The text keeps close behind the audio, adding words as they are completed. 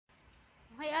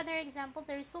Okay, other example,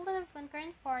 the resultant of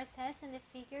concurrent forces in the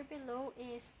figure below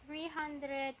is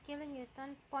 300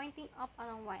 kilonewton pointing up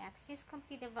along y-axis.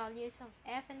 Compute the values of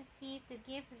F and Phi to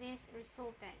give this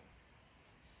resultant.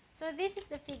 So this is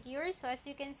the figure. So as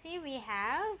you can see, we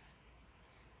have,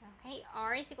 okay,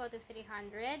 R is equal to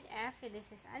 300, F, this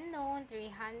is unknown,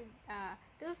 240,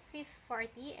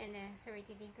 and then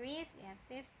 30 degrees, we have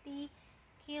 50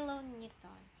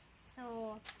 kilonewton.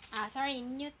 So,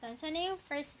 Newton. So, na yung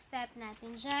first step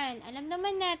natin dyan. Alam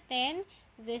naman natin,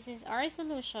 this is our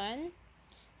solution.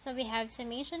 So, we have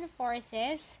summation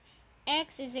forces.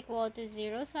 X is equal to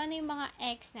 0. So, ano yung mga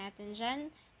X natin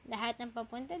dyan? Lahat ng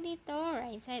papunta dito,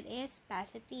 right side is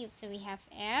positive. So, we have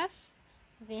F.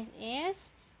 This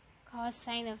is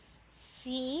cosine of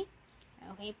phi.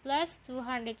 Okay, plus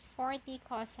 240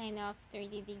 cosine of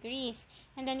 30 degrees.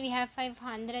 And then we have 500,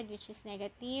 which is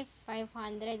negative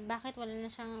 500. Bakit wala na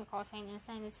siyang cosine and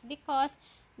sine? It's because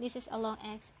this is along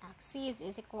x-axis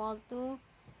is equal to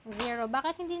 0.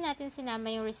 Bakit hindi natin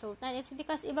sinama yung resultant? It's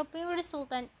because iba po yung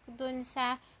resultant dun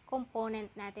sa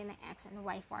component natin ng x and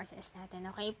y forces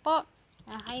natin. Okay po?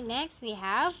 Okay, next we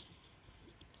have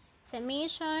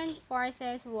summation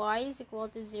forces y is equal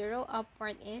to 0.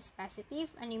 Upward is positive.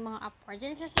 Ano yung mga upward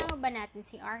dyan? Sasama ba natin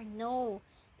si R? No.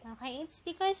 Okay, it's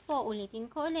because po, ulitin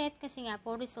ko ulit, kasi nga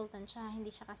po, resultant siya.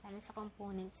 Hindi siya kasama sa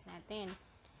components natin.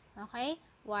 Okay,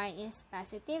 y is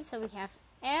positive. So, we have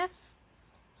F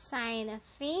sine of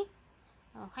phi.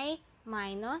 Okay,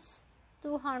 minus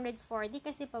 240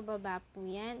 kasi pababa po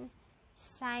yan.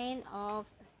 Sine of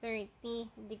 30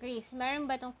 degrees. Meron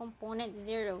ba itong component?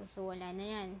 0. So, wala na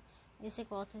yan. Is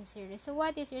equal to 0. So,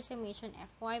 what is your summation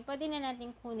Fy? Pwede na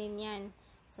natin kunin yan.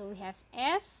 So, we have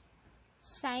F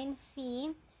sine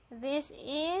phi. This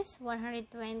is 120.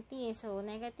 So,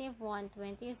 negative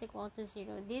 120 is equal to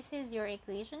 0. This is your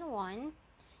equation 1.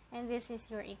 And this is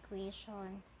your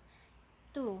equation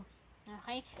 2.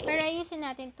 Okay? Pero ayusin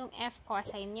natin itong F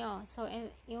cosine nyo. So,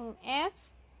 yung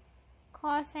F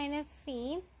cosine of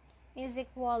phi is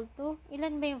equal to,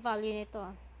 ilan ba yung value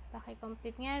nito?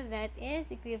 Paki-compute nga, that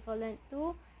is equivalent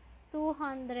to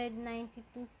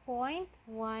 292.153.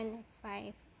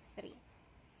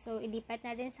 So, ilipat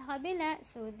natin sa kabila.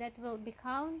 So, that will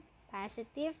become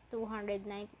positive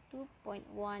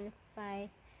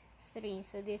 292.153.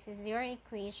 So, this is your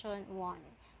equation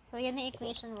 1. So, yan na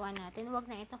equation 1 natin.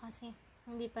 Huwag na ito kasi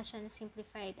hindi pa siya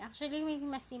simplified. Actually, may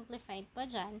mas simplified pa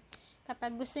dyan.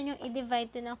 Kapag gusto nyo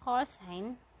i-divide to ng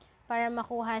cosine para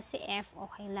makuha si F,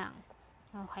 okay lang.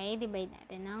 Okay, divide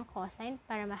natin ng cosine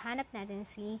para mahanap natin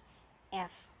si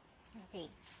F. Okay.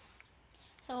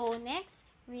 So, next,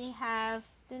 we have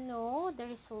to know the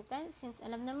resultant. Since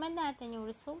alam naman natin yung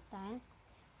resultant,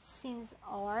 since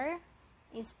R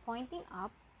is pointing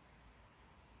up,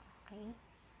 okay,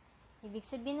 ibig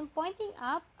sabihin ng pointing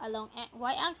up, along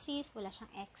y-axis, wala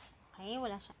siyang x. Okay,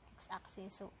 wala siyang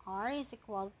x-axis. So, R is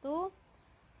equal to,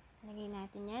 lagay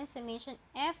natin yan, summation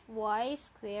Fy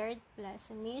squared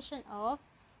plus summation of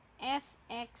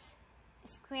Fx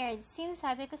squared. Since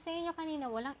sabi ko sa inyo kanina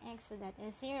walang x, so that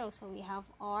is 0. So, we have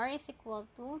R is equal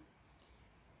to,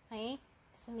 okay,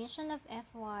 summation of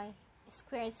Fy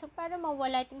squared. So, para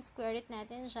mawala itong square root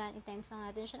natin dyan, i-times lang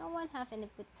natin siya ng 1/2 and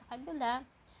i-put sa kabila.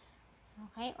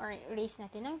 Okay, or erase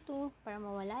natin ng 2 para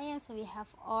mawala yan. So, we have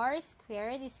R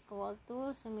squared is equal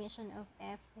to summation of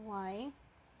Fy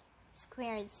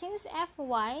squared. Since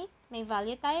Fy, may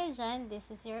value tayo dyan. This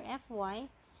is your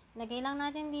Fy. Lagay lang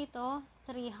natin dito,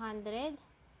 300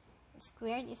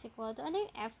 squared is equal to, ano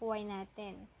yung Fy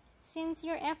natin? Since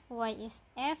your Fy is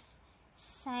F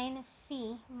sine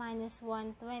phi minus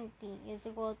 120 is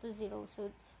equal to 0.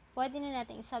 So, pwede na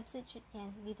natin i-substitute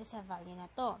yan dito sa value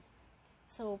na to.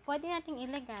 So, pwede natin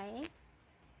ilagay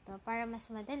ito para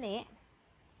mas madali,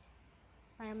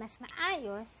 para mas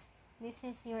maayos. This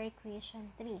is your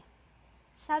equation 3.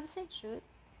 Substitute,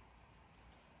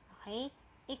 okay,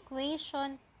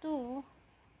 equation 2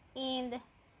 and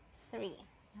 3.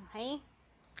 Okay?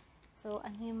 So,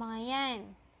 ano yung mga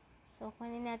yan? So,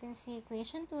 kunin natin si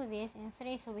equation 2, this, and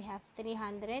 3. So, we have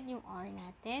 300, yung R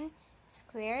natin,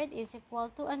 squared is equal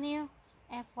to, ano yung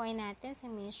Fy natin?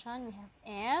 Summation, we have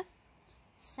F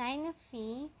sine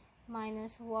phi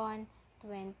minus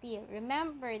 120.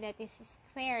 Remember, that is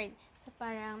squared. So,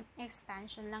 parang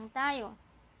expansion lang tayo.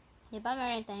 Diba?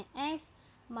 Meron tayong x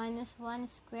minus 1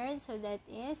 squared. So, that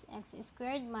is x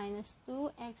squared minus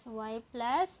 2xy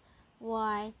plus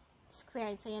y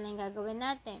squared. So, yan ang gagawin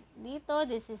natin. Dito,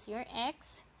 this is your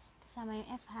x. Kasama yung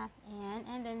f half n.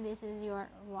 And then, this is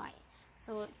your y.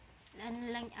 So, ano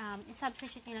lang,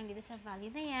 i-substitute nyo lang dito sa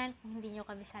value na yan kung hindi nyo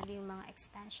kabisado yung mga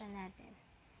expansion natin.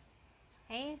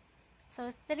 Okay? So,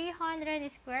 300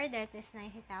 squared, that is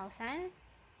 90,000.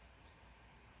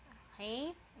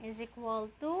 Okay, is equal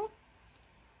to,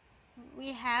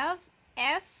 we have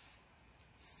F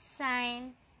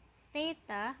sine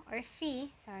theta, or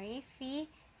phi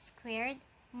squared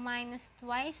minus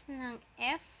twice ng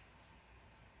F,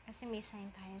 kasi may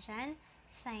sine tayo dyan,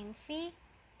 sine phi,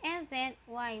 and then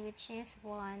y, which is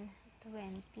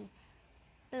 120.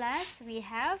 Plus, we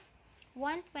have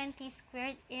 120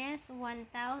 squared is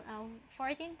 14,400.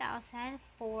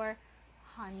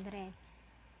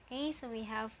 Okay, so we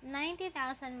have 90,000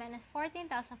 minus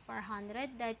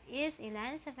 14,400. That is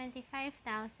ilan?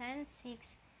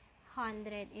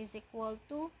 75,600 is equal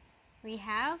to, we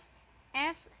have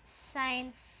F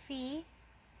sine phi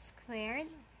squared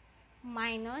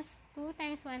minus 2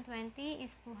 times 120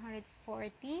 is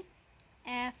 240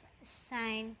 F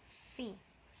sine phi.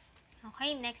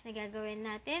 Okay, next na gagawin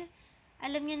natin.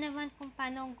 Alam nyo naman kung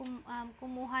paano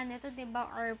kumuha nito, diba?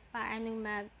 Or paano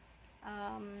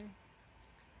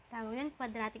tawag yun,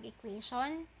 quadratic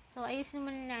equation. So, ayusin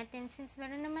muna natin. Since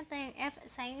meron naman tayong F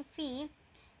sine phi,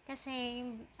 kasi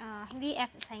hindi F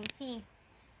sine phi.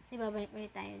 Kasi babalik ulit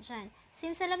tayo dyan.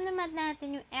 Since alam naman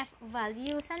natin yung F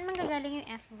value, saan manggagaling yung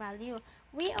F value?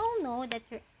 We all know that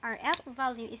our F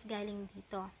value is galing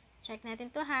dito. Check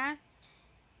natin to ha.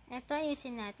 Ito,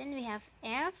 ayusin natin. We have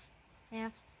F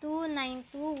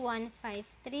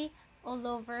 292,153 all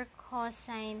over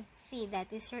cosine phi.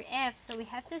 That is your F. So, we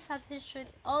have to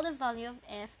substitute all the value of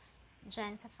F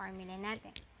dyan sa formula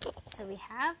natin. So, we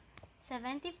have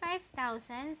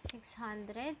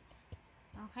 75,600,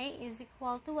 okay, is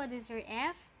equal to, what is your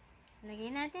F?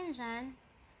 Lagay natin dyan,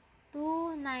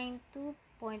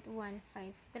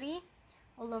 292.153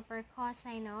 all over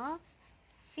cosine of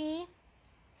phi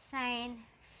sine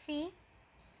phi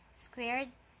squared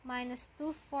minus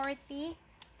 240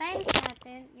 times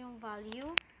natin yung value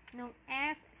ng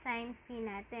F sine phi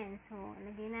natin. So,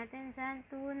 lagay natin dyan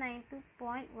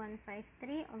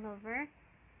 292.153 all over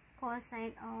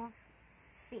cosine of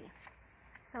phi.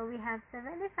 So, we have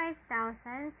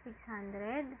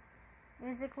 75,600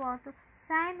 is equal to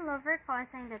sine all over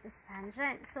cosine, that is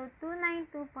tangent. So,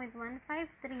 292.153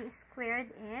 squared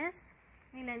is,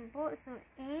 ilan po? So,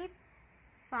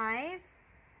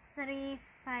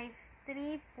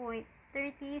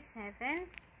 85353.37.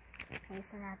 Okay,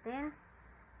 so natin.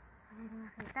 Hindi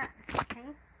makita.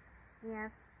 Okay. We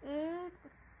have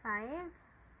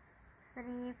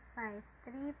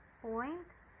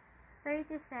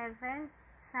 85353.37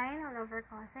 sine all over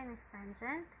cosine is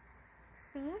tangent.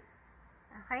 Phi.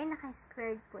 Okay,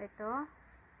 naka-squared po ito.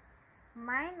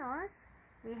 Minus,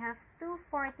 we have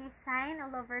 240 sine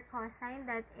all over cosine,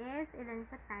 that is, ilan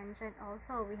pa tangent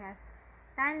also. We have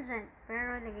tangent,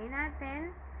 pero lagay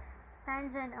natin,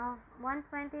 tangent of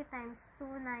 120 times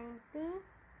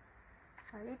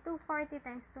 240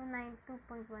 times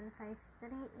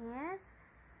 292.153 is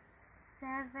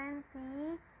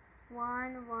 7116.72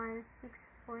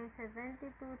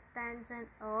 tangent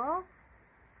of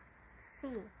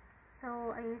phi.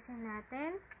 So, ayusin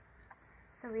natin.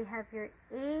 So, we have your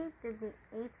A to be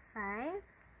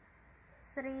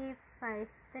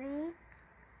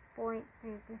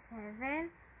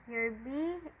 85353.37. Your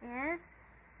B is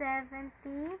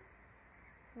 7116.72.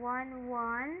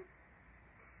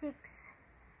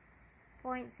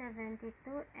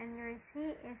 And your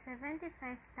C is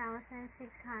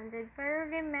 75,600. Pero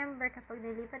remember, kapag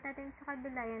nilipat natin sa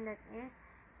kabila yan, that is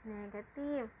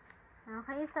negative.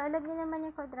 Okay, so alam niyo naman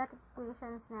yung quadratic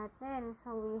equations natin.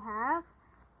 So, we have,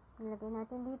 nilagay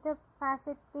natin dito,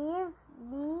 positive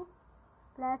B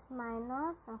plus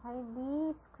minus, okay,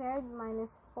 B squared minus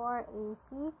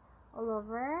 4AC all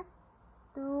over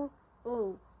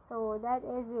 2A. So, that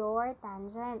is your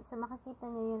tangent. So, makikita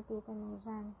niyo yung theta na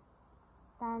dyan.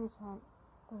 Tangent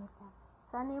theta.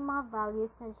 So, ano yung mga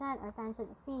values na dyan? Or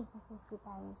tangent phi, kasi phi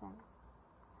tayo dyan.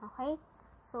 Okay?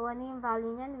 So, ano yung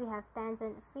value niyan? We have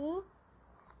tangent phi.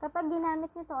 Kapag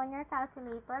ginamit nito on your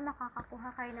calculator,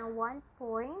 makakakuha kayo ng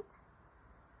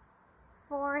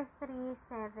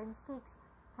 1.4376.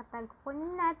 Kapag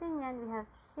kunin natin yan, we have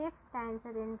shift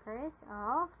tangent inverse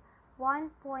of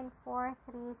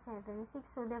 1.4376.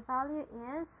 So, the value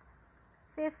is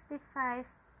 55.2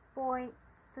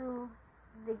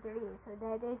 degrees. So,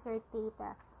 that is your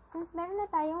theta. Since meron na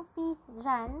tayong phi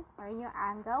dyan, or yung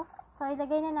angle, so,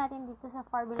 ilagay na natin dito sa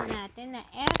formula natin na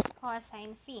F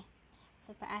cosine phi.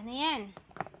 So, paano yan?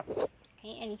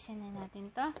 Okay, erisin na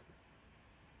natin to.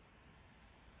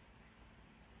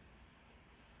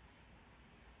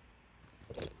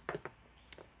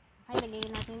 Okay, lagay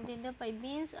natin dito by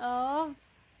means of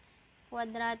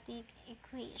quadratic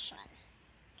equation.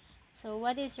 So,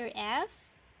 what is your F?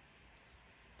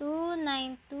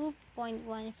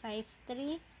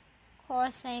 292.153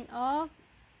 cosine of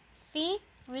phi,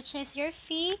 which is your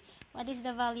phi. What is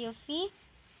the value of phi?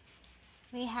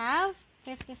 We have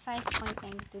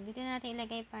 55.92. Dito natin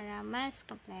ilagay para mas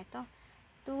kompleto.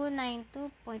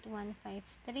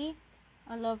 292.153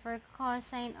 all over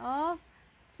cosine of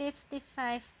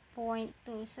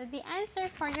 55.2. So, the answer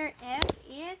for your F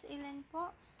is, ilan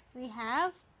po? We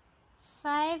have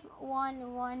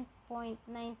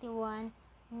 511.91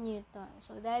 Newton.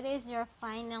 So, that is your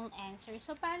final answer.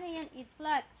 So, paano yan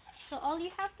i-plot? So, all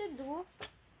you have to do,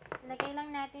 lagay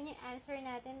lang natin yung answer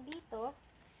natin dito.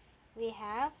 We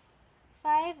have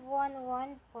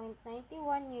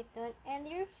 511.91 Newton and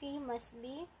your phi must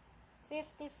be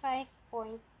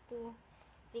 55.2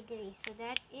 degrees. So,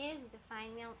 that is the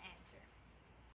final answer.